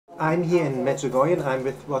I'm here in Medjugorje and I'm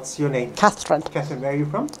with, what's your name? Catherine. Catherine, where are you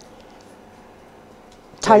from?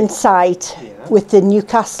 Townside, with the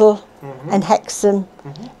Newcastle and Hexham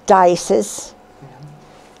diocese.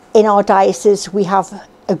 In our diocese we have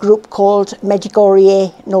a group called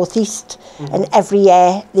Medjugorje North East, and every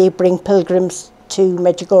year they bring pilgrims to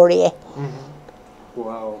Medjugorje.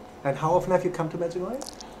 Wow. And how often have you come to Medjugorje?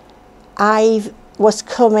 I was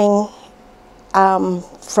coming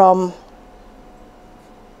from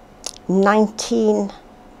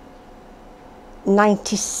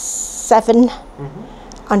 1997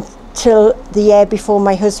 until the year before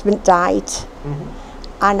my husband died,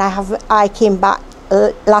 and I came back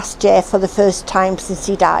last year for the first time since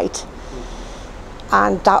he died,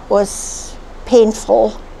 and that was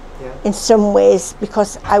painful in some ways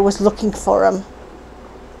because I was looking for him.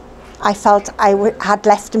 I felt I had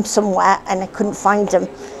left him somewhere and I couldn't find him.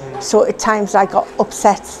 So at times I got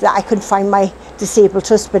upset that I couldn't find my disabled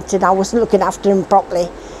husband and I wasn't looking after him properly.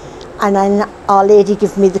 And then Our Lady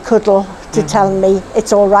gave me the cuddle to tell me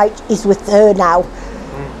it's all right, he's with her now.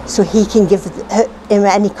 So he can give him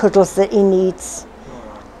any cuddles that he needs.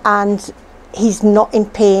 And he's not in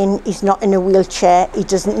pain, he's not in a wheelchair, he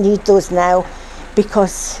doesn't need those now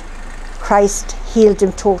because Christ healed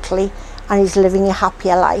him totally and he's living a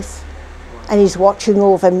happier life. And he's watching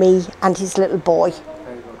over me and his little boy.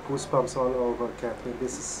 I got goosebumps all over, Catherine.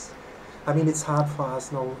 This is, I mean, it's hard for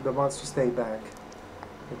us now, the ones to stay back.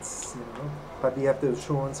 It's, you know, but we have the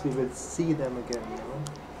assurance we will see them again, you know.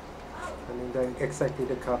 I mean, they're exactly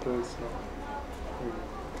the couples. You know.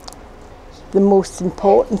 The most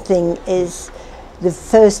important thing is the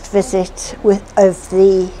first visit of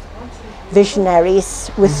the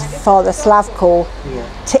visionaries with Father Slavko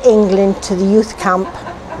to England to the youth camp.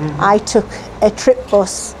 I took a trip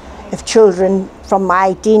bus of children from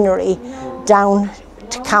my deanery down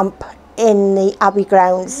to camp in the Abbey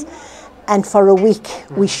grounds, and for a week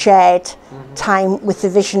we shared time with the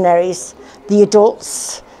visionaries. The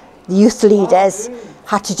adults, the youth leaders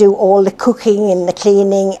had to do all the cooking and the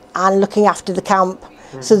cleaning and looking after the camp.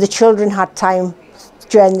 So the children had time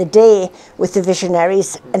during the day with the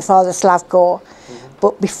visionaries and Father Slavko.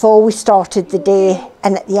 But before we started the day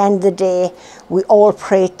and at the end of the day, we all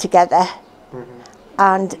prayed together.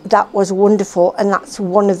 And that was wonderful, and that's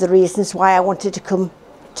one of the reasons why I wanted to come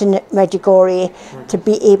to Medjugorje, to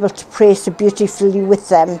be able to pray so beautifully with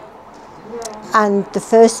them. And the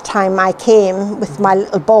first time I came with my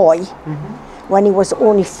little boy, when he was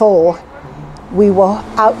only 4, we were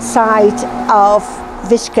outside of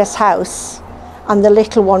Vishka's house, and the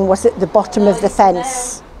little one was at the bottom of the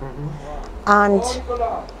fence. And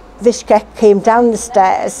Vishka came down the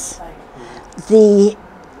stairs. The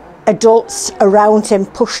adults around him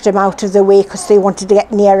pushed him out of the way because they wanted to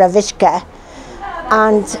get nearer Vishka.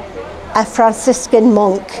 And a Franciscan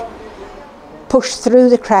monk pushed through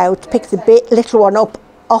the crowd, picked the little one up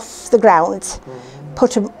off the ground,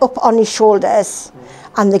 put him up on his shoulders,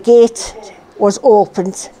 and the gate was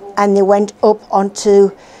opened and they went up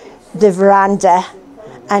onto the veranda,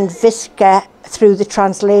 and Vishka, through the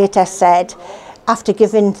translator, said, after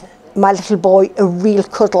giving my little boy a real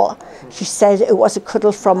cuddle, she said it was a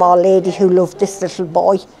cuddle from Our Lady who loved this little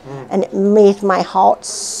boy. And it made my heart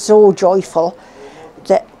so joyful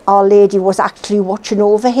that Our Lady was actually watching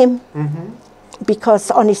over him. Because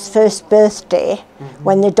on his first birthday,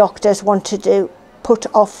 when the doctors wanted to put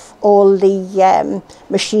off all the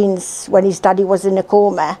machines when his daddy was in a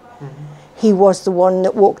coma, he was the one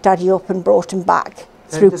that woke daddy up and brought him back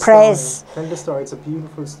through prayers. Tell the story, it's a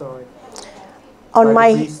beautiful story. On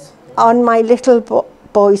my little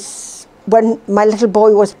boy's, when my little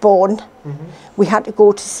boy was born, we had to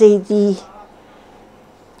go to see the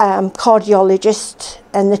cardiologist,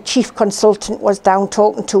 and the chief consultant was down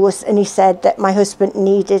talking to us, and he said that my husband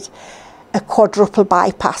needed a quadruple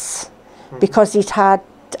bypass because he'd had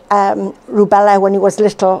rubella when he was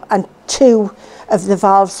little, and 2 of the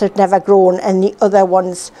valves had never grown and the other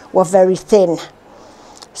ones were very thin.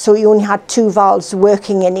 So he only had 2 valves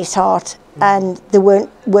working in his heart and they were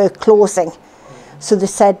closing. So they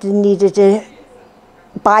said they needed a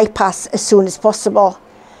bypass as soon as possible.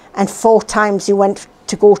 And 4 times he went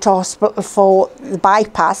to go to hospital for the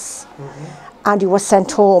bypass and he was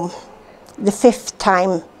sent home. The 5th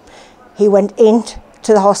time he went into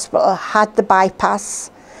the hospital, had the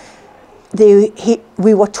bypass.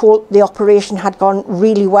 We were told the operation had gone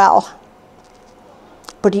really well,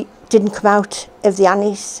 but he didn't come out of the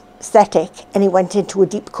anaesthetic and he went into a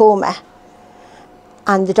deep coma.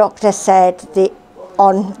 And the doctor said that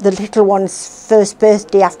on the little one's first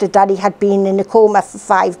birthday, after daddy had been in a coma for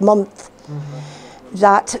 5 months,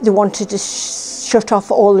 that they wanted to shut off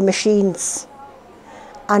all the machines.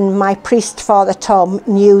 and my priest, Father Tom,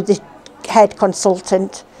 knew the head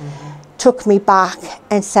consultant, took me back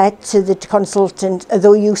and said to the consultant,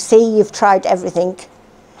 although you say you've tried everything,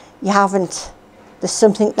 you haven't. There's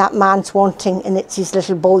something that man's wanting, and it's his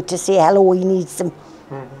little boy to say hello, he needs him.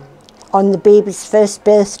 On the baby's first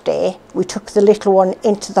birthday, we took the little one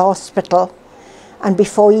into the hospital, and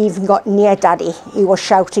before he even got near Daddy, he was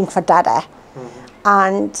shouting for Dada.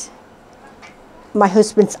 And my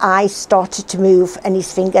husband's eyes started to move and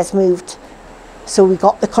his fingers moved. So we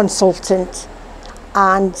got the consultant,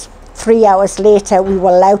 and 3 hours later we were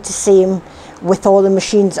allowed to see him with all the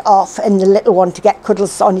machines off and the little one to get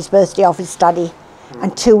cuddles on his birthday off his daddy.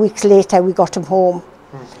 And 2 weeks later we got him home.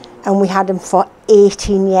 And we had him for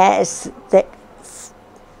 18 years that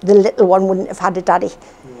the little one wouldn't have had a daddy.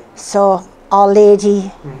 So Our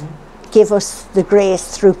Lady gave us the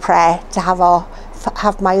grace through prayer to have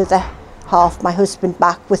my other half, my husband,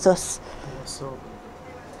 back with us. So,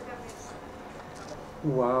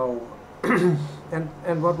 wow.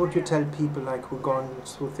 And what would you tell people like who've gone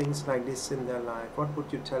through things like this in their life? What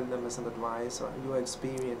would you tell them as an advice or your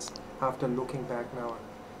experience after looking back now,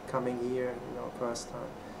 coming here, first time?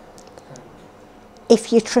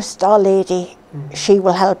 If you trust Our Lady, she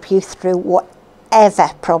will help you through whatever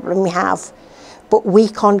problem you have. But we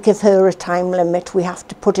can't give her a time limit. We have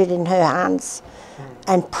to put it in her hands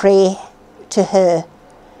and pray to her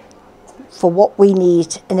for what we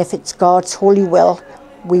need. And if it's God's holy will,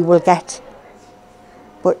 we will get.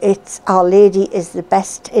 But it's Our Lady is the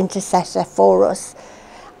best intercessor for us.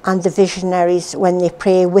 And the visionaries, when they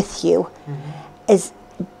pray with you, is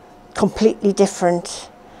completely different.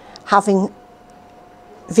 Having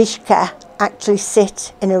Vishka actually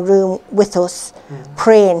sit in a room with us,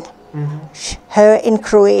 praying, her in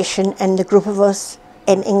Croatian and the group of us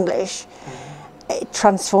in English, it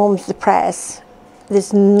transforms the prayers.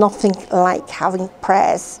 There's nothing like having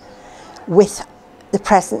prayers with the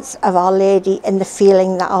presence of Our Lady and the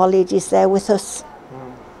feeling that Our Lady is there with us.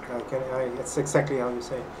 That's exactly how you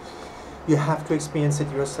say. You have to experience it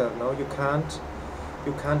yourself. No, you can't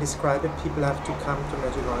describe it. People have to come to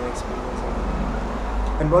Medjugorje and experience it.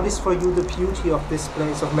 And what is for you the beauty of this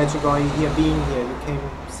place of Medjugorje here, being here? You came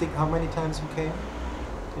how many times you came?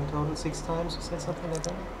 In total 6 times, you said something like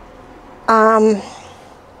that?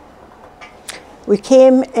 We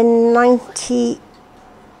came in 98,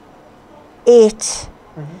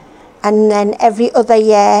 and then every other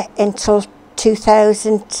year until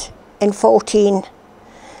 2014.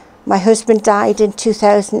 My husband died in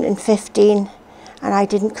 2015, and I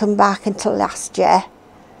didn't come back until last year.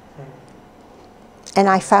 And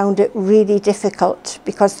I found it really difficult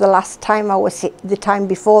because the last time I was here, the time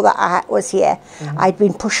before that I was here, I'd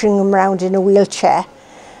been pushing him around in a wheelchair,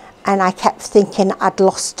 and I kept thinking I'd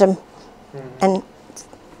lost him, and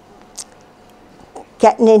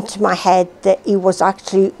getting into my head that he was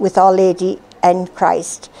actually with Our Lady and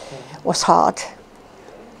Christ was hard.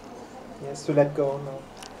 Yes, to let go now.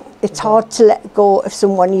 It's hard to let go of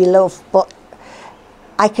someone you love, but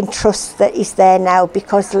I can trust that he's there now,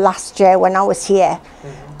 because last year when I was here,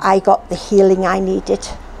 I got the healing I needed.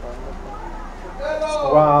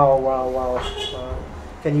 Wow.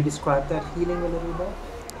 Can you describe that healing a little bit?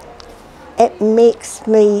 It makes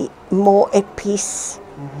me more at peace.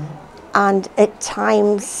 And at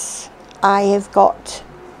times I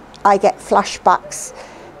get flashbacks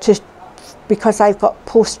because I've got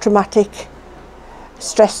post-traumatic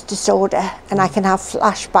stress disorder, and I can have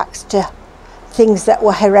flashbacks to things that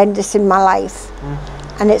were horrendous in my life.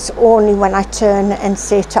 And it's only when I turn and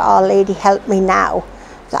say to Our Lady, help me now,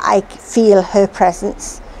 that I feel her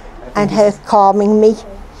presence and her calming me.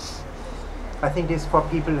 I think this for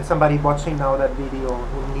people, somebody watching now that video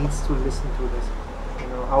who needs to listen to this.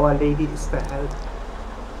 Our Lady is the help.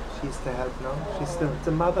 She's the help now. She's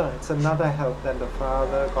the mother. It's another help than the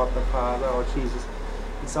Father, God the Father, or Jesus.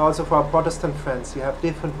 It's also for our Protestant friends. You have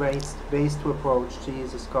different ways to approach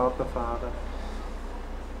Jesus, God the Father.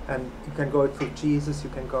 And you can go through Jesus, you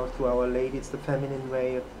can go through Our Lady. It's the feminine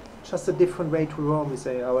way. Just a different way to Rome, we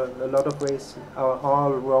say. A lot of ways,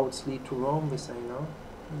 all roads lead to Rome, we say, no?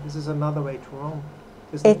 This is another way to Rome,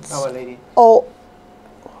 isn't it, Our Lady? Oh,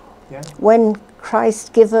 yeah? When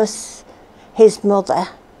Christ gave us his mother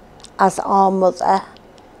as our mother,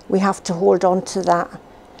 we have to hold on to that.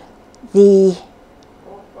 The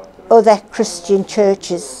other Christian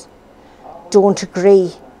churches don't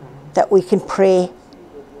agree that we can pray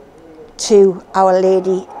to Our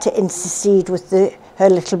Lady to intercede with her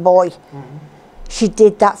little boy. She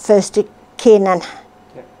did that first at Canaan.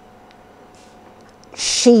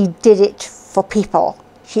 She did it for people.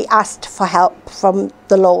 She asked for help from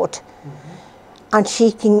the Lord. And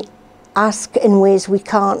she can ask in ways we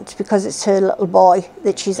can't, because it's her little boy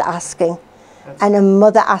that she's asking. And a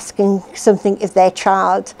mother asking something of their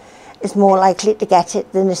child is more likely to get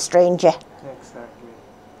it than a stranger.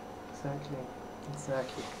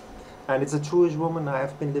 Exactly. And it's a Jewish woman. I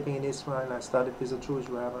have been living in Israel. I started with a Jewish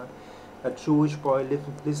rabbi. A Jewish boy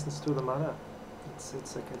listens to the mother.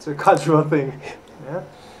 It's a cultural thing. Yeah.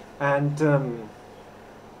 And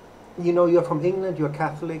you know, you're from England. You're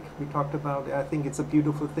Catholic. We talked about it. I think it's a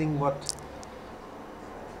beautiful thing what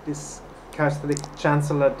this Catholic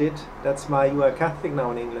Chancellor did. That's why you are Catholic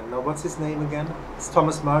now in England. Now, what's his name again? It's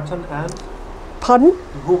Thomas Merton. And pardon?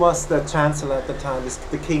 Who was the Chancellor at the time?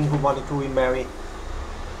 The king who wanted to remarry.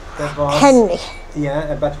 That was Henry.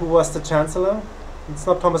 Yeah, but who was the Chancellor? It's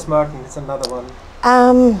not Thomas Merton. It's another one.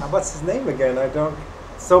 What's his name again? I don't.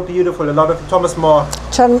 So beautiful. A lot of Thomas More.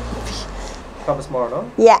 Thomas More, no?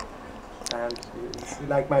 Yeah. And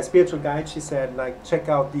like my spiritual guide, she said, like, check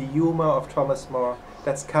out the humor of Thomas More.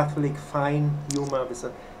 That's Catholic fine humor with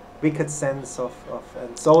a wicked sense of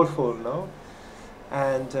and soulful, no?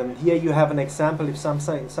 And here you have an example. If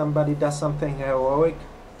somebody does something heroic,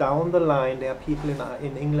 down the line there are people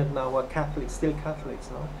in England now who are Catholics, still Catholics,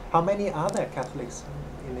 no? How many are there Catholics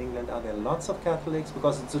in England? Are there lots of Catholics?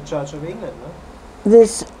 Because it's the Church of England, no?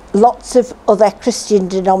 There's lots of other Christian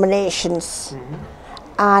denominations,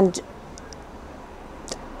 and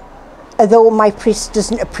although my priest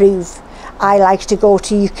doesn't approve, I like to go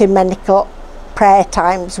to ecumenical prayer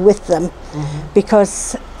times with them,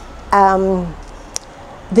 because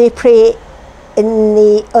they pray in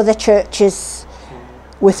the other churches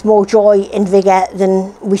with more joy and vigour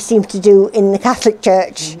than we seem to do in the Catholic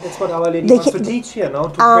Church. That's what Our Lady wants to teach here, no?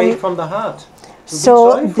 To pray from the heart.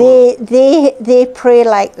 So they pray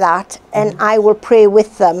like that, and I will pray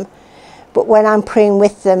with them. But when I'm praying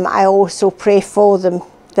with them, I also pray for them,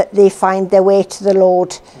 that they find their way to the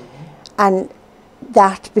Lord, and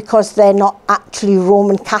that because they're not actually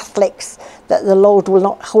Roman Catholics, that the Lord will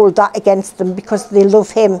not hold that against them, because they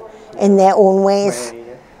love Him in their own ways.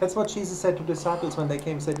 That's what Jesus said to the disciples when they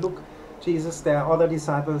came. He said, look, Jesus, there are other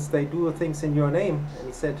disciples, they do things in your name. And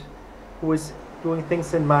He said, who is doing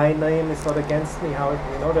things in my name is not against me. How,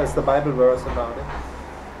 you know, there's the Bible verse about it.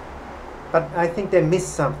 But I think they miss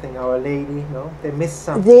something, Our Lady, no? They miss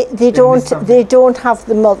something. They don't have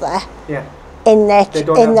the mother in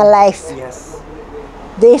their life. Yes.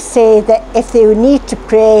 They say that if they need to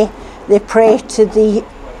pray, they pray to the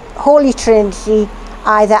Holy Trinity,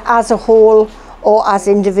 either as a whole or as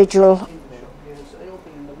individual.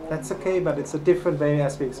 That's okay, but it's a different way,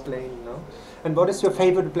 as we explained, you know. And what is your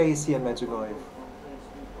favorite place here in Medjugorje?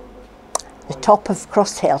 The top of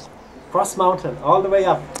Cross Hill. Cross Mountain, all the way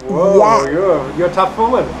up. Whoa, yeah. You're a tough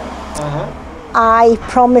woman. I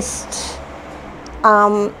promised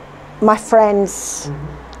my friends,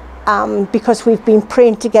 because we've been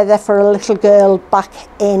praying together for a little girl back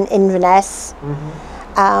in Inverness.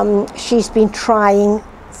 She's been trying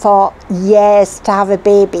for years to have a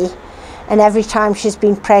baby, and every time she's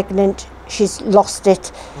been pregnant, she's lost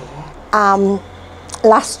it.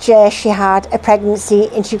 Last year she had a pregnancy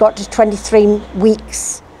and she got to 23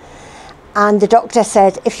 weeks. And the doctor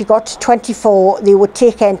said if she got to 24, they would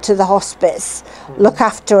take her into the hospice, look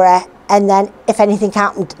after her, and then if anything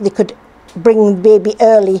happened, they could bring the baby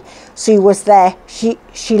early. So he was there.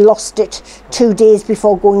 She lost it 2 days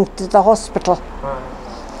before going to the hospital.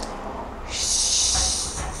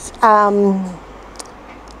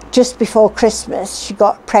 Just before Christmas, she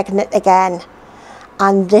got pregnant again.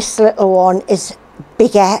 And this little one is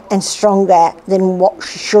bigger and stronger than what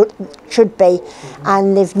she should be,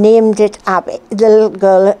 and they've named it Abby. The little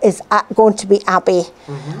girl is going to be Abby,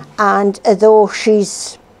 and although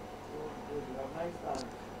she's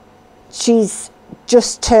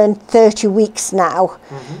just turned 30 weeks now,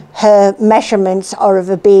 her measurements are of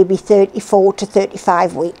a baby 34 to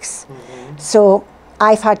 35 weeks. So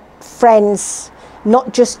I've had friends,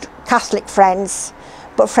 not just Catholic friends,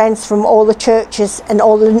 but friends from all the churches and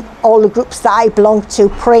all the groups that I belong to,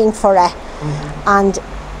 praying for her. And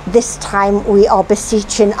this time we are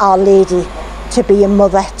beseeching Our Lady to be a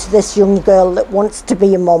mother to this young girl that wants to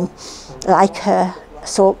be a mum like her.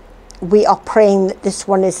 So we are praying that this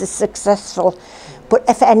one is successful. But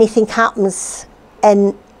if anything happens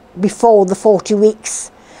and before the 40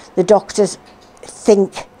 weeks, the doctors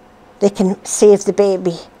think they can save the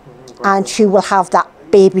baby, and she will have that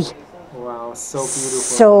baby. Wow, so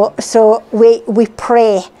beautiful. So we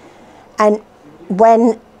pray, and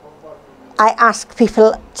when I ask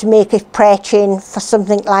people to make a prayer chain for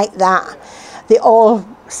something like that, they all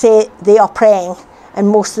say they are praying, and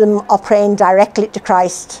most of them are praying directly to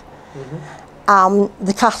Christ.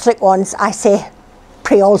 The Catholic ones, I say,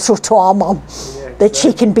 pray also to our mum, Yeah, that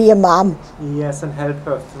she can be a mum. Yes, and help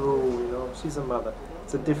her through, you know, she's a mother.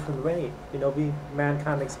 It's a different way. You know, man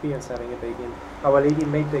can't experience having a baby. And Our Lady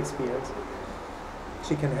made the experience.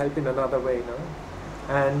 She can help in another way, no?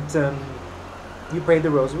 And you pray the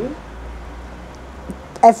rosary?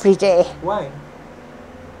 Every day. Why?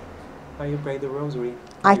 Why you pray the rosary?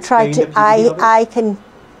 I try to, I can,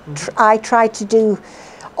 I try to do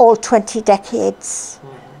all 20 decades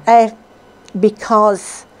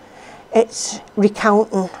because it's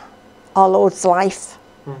recounting our Lord's life,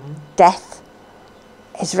 death,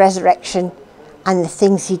 his resurrection, and the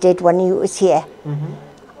things he did when he was here.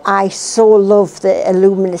 I so love the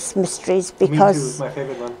luminous mysteries because Me too, my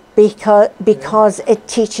favorite one. because it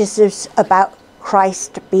teaches us about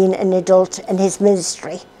Christ being an adult and his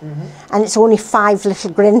ministry. And it's only 5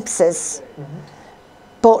 little glimpses.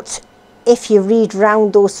 But if you read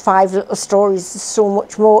round those 5 little stories, there's so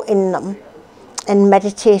much more in them. And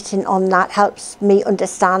meditating on that helps me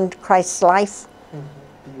understand Christ's life.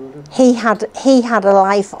 He had a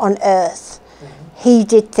life on earth. He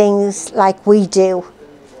did things like we do.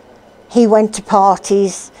 He went to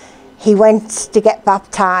parties. He went to get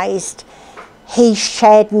baptized. He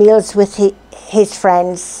shared meals with his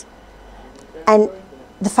friends. And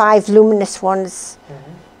the 5 luminous ones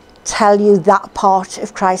tell you that part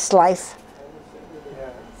of Christ's life.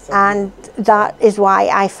 And that is why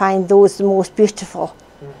I find those the most beautiful.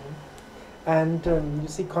 And you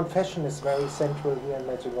see, confession is very central here in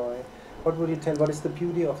Medjugorje. What would you tell, what is the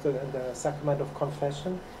beauty of the sacrament of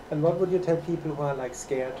confession? And what would you tell people who are like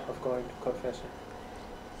scared of going to confession?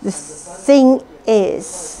 The thing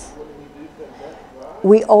is,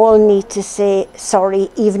 we all need to say sorry,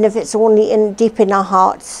 even if it's only deep in our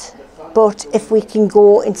hearts. But if we can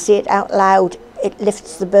go and say it out loud, it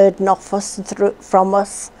lifts the burden off us and from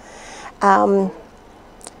us.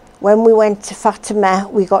 When we went to Fatima,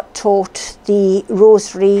 we got taught the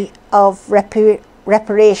rosary of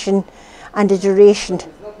reparation and adoration,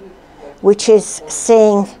 which is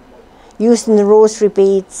saying, using the rosary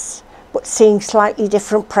beads, but saying slightly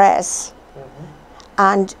different prayers.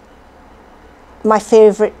 And my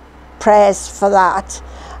favourite prayers for that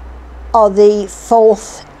are the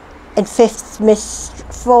 4th and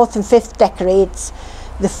 5th decades.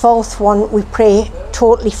 The 4th one we pray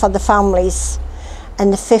totally for the families,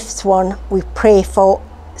 and the 5th one we pray for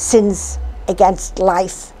sins against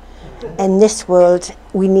life. In this world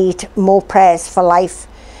we need more prayers for life,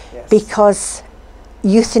 because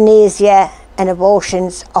euthanasia and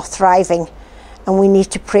abortions are thriving and we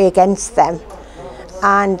need to pray against them.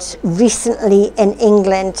 And recently in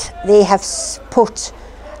England they have put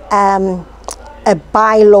a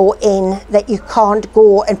bylaw in that you can't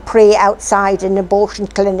go and pray outside an abortion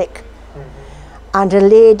clinic. And a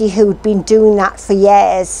lady who'd been doing that for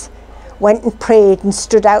years went and prayed and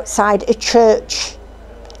stood outside a church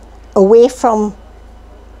away from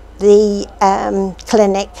the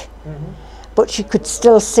clinic, but she could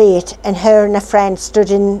still see it, and her and a friend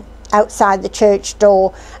stood outside the church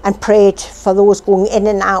door and prayed for those going in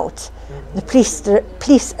and out. The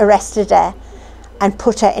police arrested her and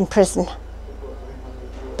put her in prison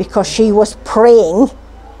because she was praying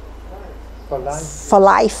for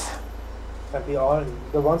life. And we all,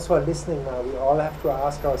 the ones who are listening now, we all have to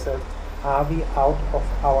ask ourselves, are we out of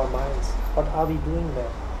our minds? What are we doing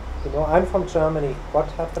there? You know, I'm from Germany.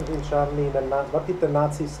 What happened in Germany? What did the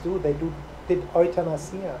Nazis do? They did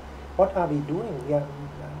euthanasia. What are we doing?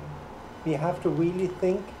 We have to really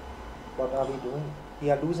think, what are we doing?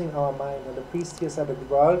 We are losing our mind. And the priest here said that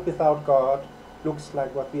the world without God looks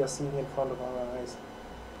like what we are seeing in front of our eyes.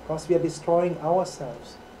 Because we are destroying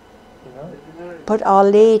ourselves. You know? But Our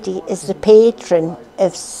Lady is the patron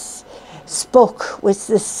of SPUC, with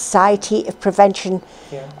the Society of Prevention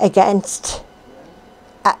Against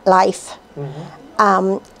Life,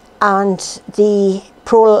 and the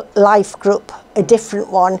pro-life group, a different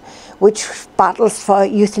one, which battles for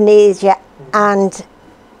euthanasia and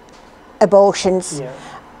abortions.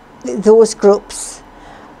 Those groups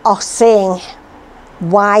are saying,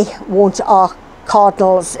 why won't our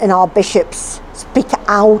cardinals and our bishops speak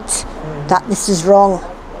out that this is wrong?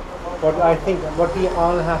 But I think what we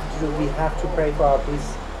all have to do, we have to pray for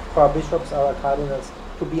our bishops, our cardinals,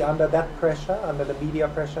 to be under that pressure, under the media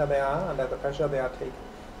pressure they are, under the pressure they are taking.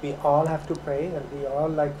 We all have to pray, and we all,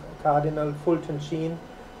 like Cardinal Fulton Sheen,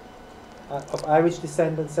 of Irish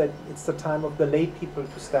descent, said it's the time of the lay people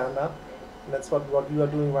to stand up. And that's what you are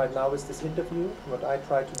doing right now with this interview, what I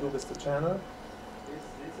try to do with the channel.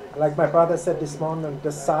 Like my brother said this morning,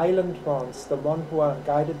 the silent ones, the ones who are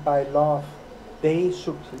guided by love, They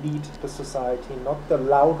should lead the society, not the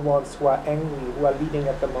loud ones who are angry, who are leading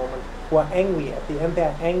at the moment, who are angry. At the end they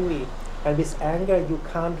are angry. And with anger you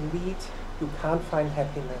can't lead, you can't find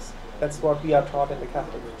happiness. That's what we are taught in the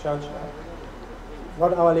Catholic Church now.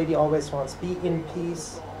 What Our Lady always wants, be in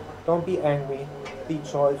peace, don't be angry, be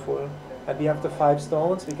joyful. And we have the 5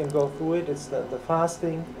 stones, we can go through it. It's the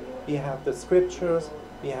fasting, we have the scriptures,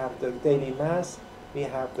 we have the daily mass, we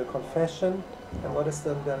have the confession, and what is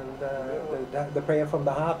the prayer from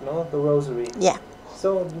the heart, no? The rosary. Yeah.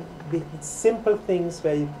 So the simple things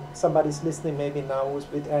where somebody's listening maybe now who's a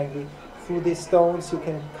bit angry, through these stones you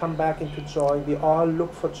can come back into joy. We all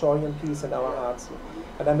look for joy and peace in our hearts.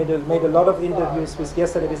 And I made a lot of interviews with,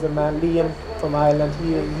 yesterday with a man, Liam from Ireland.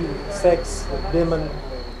 He sex, women,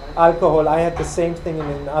 alcohol. I had the same thing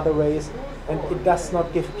in other ways, and it does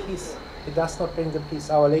not give peace. It does not bring the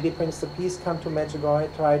peace. Our Lady brings the peace. Come to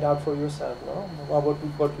Medjugorje, try it out for yourself, no?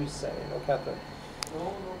 What we say, no, Catherine?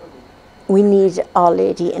 We need Our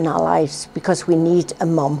Lady in our lives because we need a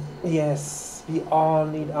mum. Yes, we all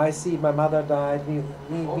need. I see my mother died. We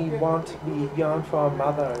yearn for our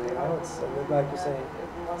mother, you know. It's, like you say,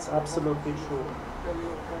 it's absolutely true.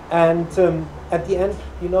 And at the end,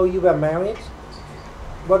 you know, you were married.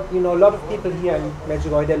 But, you know, a lot of people here in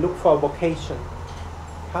Medjugorje, they look for a vocation.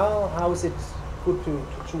 How is it good to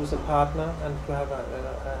choose a partner and to have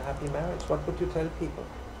a happy marriage? What would you tell people?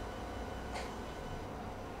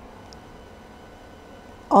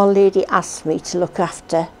 Our Lady asked me to look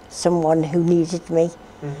after someone who needed me.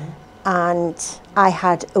 Mm-hmm. And I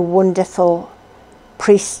had a wonderful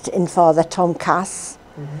priest in Father Tom Cass,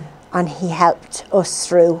 mm-hmm. and he helped us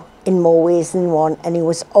through in more ways than one, and he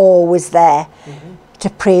was always there, mm-hmm. to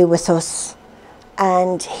pray with us.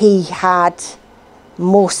 And he had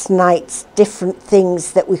most nights different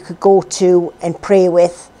things that we could go to and pray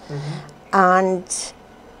with. Mm-hmm. And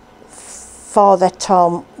Father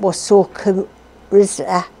Tom was so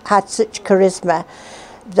had such charisma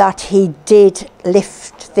that he did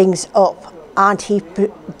lift things up, and he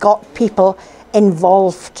got people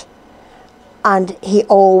involved. And he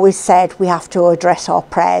always said we have to address our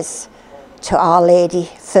prayers to Our Lady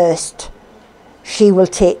first. She will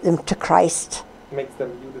take them to Christ. Makes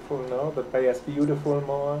them beautiful, no? The prayers beautiful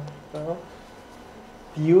more, no?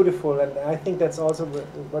 Beautiful, and I think that's also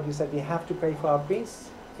what you said. We have to pray for our priests.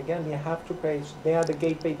 Again, we have to pray. They are the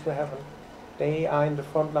gateway to heaven. They are in the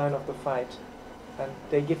front line of the fight, and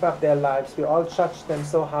they give up their lives. We all judge them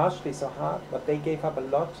so harshly, so hard, but they gave up a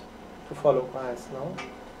lot to follow Christ, no?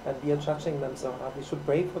 And we are judging them so hard. We should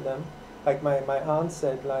pray for them. Like my aunt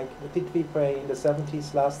said, like, did we pray in the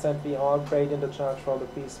 70s, last century, we all prayed in the church for the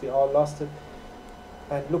priests. We all lost it.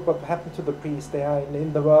 And look what happened to the priests. They are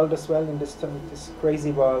in the world as well, in this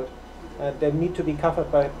crazy world. And they need to be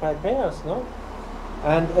covered by prayers, no?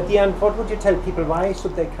 And at the end, what would you tell people? Why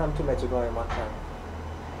should they come to Medjugorje one time?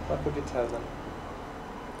 What would you tell them?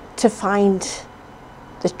 To find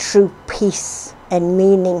the true peace and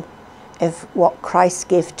meaning of what Christ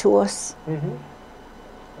gave to us. Mm-hmm.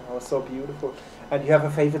 Oh, so beautiful. And you have a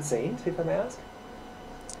favorite saint, if I may ask?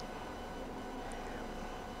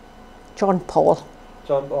 John Paul.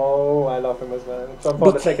 Oh, I love him as well. John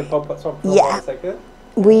Paul II, Pope Paul II.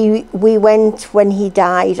 We went, when he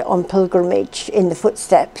died, on pilgrimage in the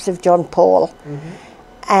footsteps of John Paul. Mm-hmm.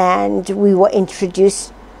 And we were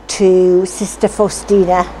introduced to Sister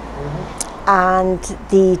Faustina, mm-hmm. and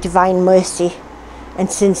the Divine Mercy.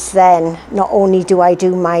 And since then, not only do I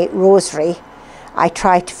do my rosary, I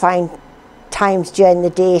try to find times during the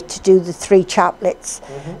day to do the 3 chaplets.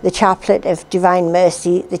 Mm-hmm. The chaplet of Divine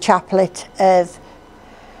Mercy, the chaplet of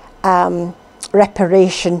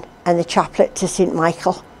Reparation, and the chaplet to St.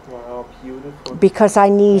 Michael. Wow, beautiful. Because I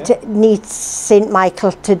need St.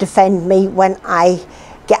 Michael to defend me when I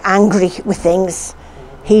get angry with things.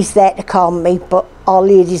 Mm-hmm. He's there to calm me, but Our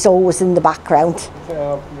Lady's always in the background.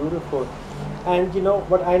 Yeah, beautiful. And you know,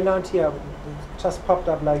 what I learned here, just popped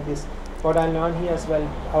up like this, what I learned here as well,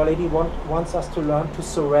 Our Lady wants us to learn to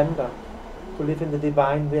surrender, to live in the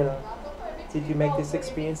divine will. Did you make this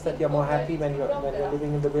experience that you're more happy when you're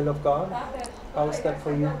living in the will of God? How is that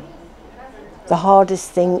for you? The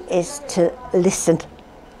hardest thing is to listen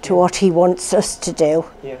to what He wants us to do,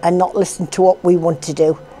 yeah. and not listen to what we want to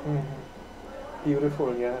do. Mm-hmm.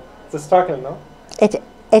 Beautiful, yeah. It's a struggle, no?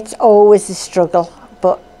 It's always a struggle,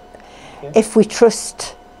 but yeah. If we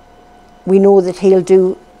trust, we know that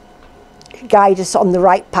He'll guide us on the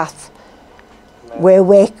right path, where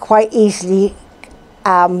we're quite easily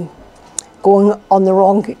going on the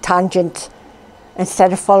wrong tangent.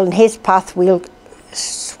 Instead of following His path, we'll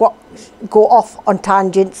go off on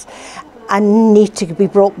tangents, and need to be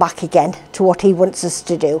brought back again to what He wants us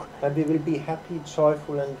to do. And we will be happy,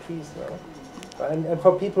 joyful, and peace now. And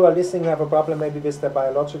for people who are listening who have a problem maybe with their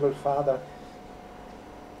biological father,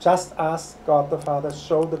 just ask God the Father,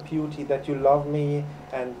 show the beauty that you love me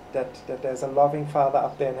and that there's a loving Father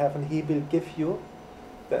up there in heaven. He will give you,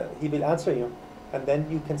 He will answer you. And then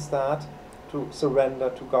you can start to surrender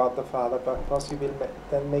to God the Father, because you will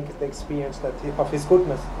then make the experience of His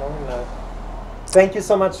goodness in life. Thank you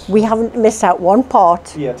so much. We haven't missed out one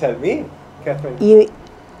part. Yeah, tell me, Catherine.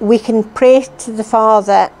 We can pray to the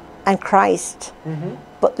Father and Christ,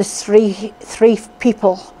 but there's three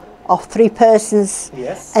people, or three persons,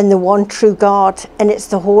 yes, and the one true God, and it's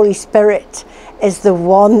the Holy Spirit is the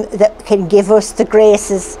one that can give us the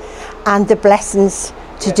graces and the blessings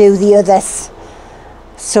to yes, do the others.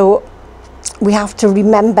 So we have to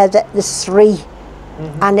remember that there's three,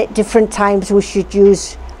 and at different times we should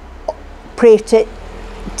pray to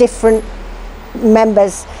different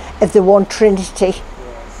members of the one Trinity.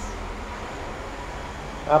 Yes,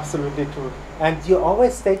 absolutely true. And you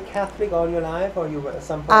always stayed Catholic all your life, or you were at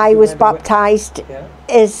some point? I was baptised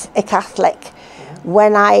as a Catholic.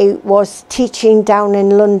 When I was teaching down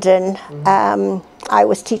in London, I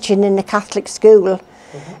was teaching in a Catholic school,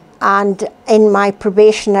 and in my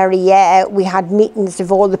probationary year we had meetings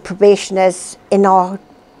of all the probationers in our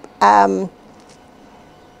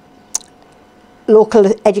local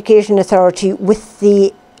education authority with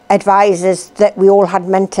the advisors that we all had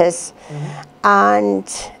mentors. And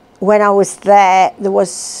when I was there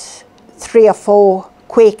was 3 or 4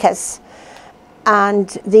 Quakers, and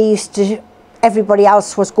they used to, everybody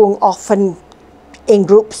else was going off and in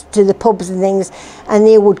groups to the pubs and things, and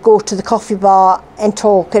they would go to the coffee bar and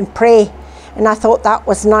talk and pray, and I thought that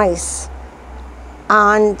was nice.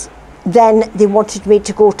 And then they wanted me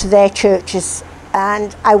to go to their churches,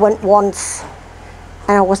 and I went once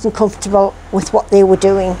and I wasn't comfortable with what they were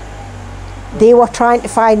doing. They were trying to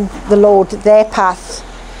find the Lord, their path,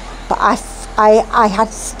 but I had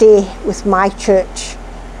to stay with my church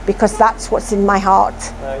because that's what's in my heart.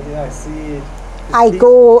 Yeah, I see it. I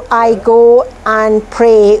go and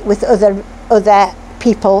pray with other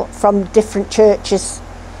people from different churches,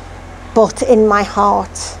 but in my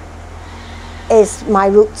heart is my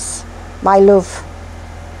roots, my love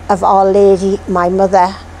of Our Lady, my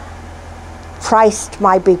mother, Christ,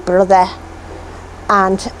 my big brother,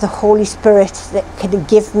 and the Holy Spirit that can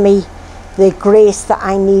give me the grace that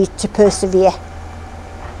I need to persevere.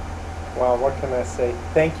 Wow, what can I say?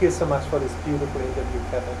 Thank you so much for this beautiful interview,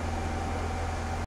 Kevin.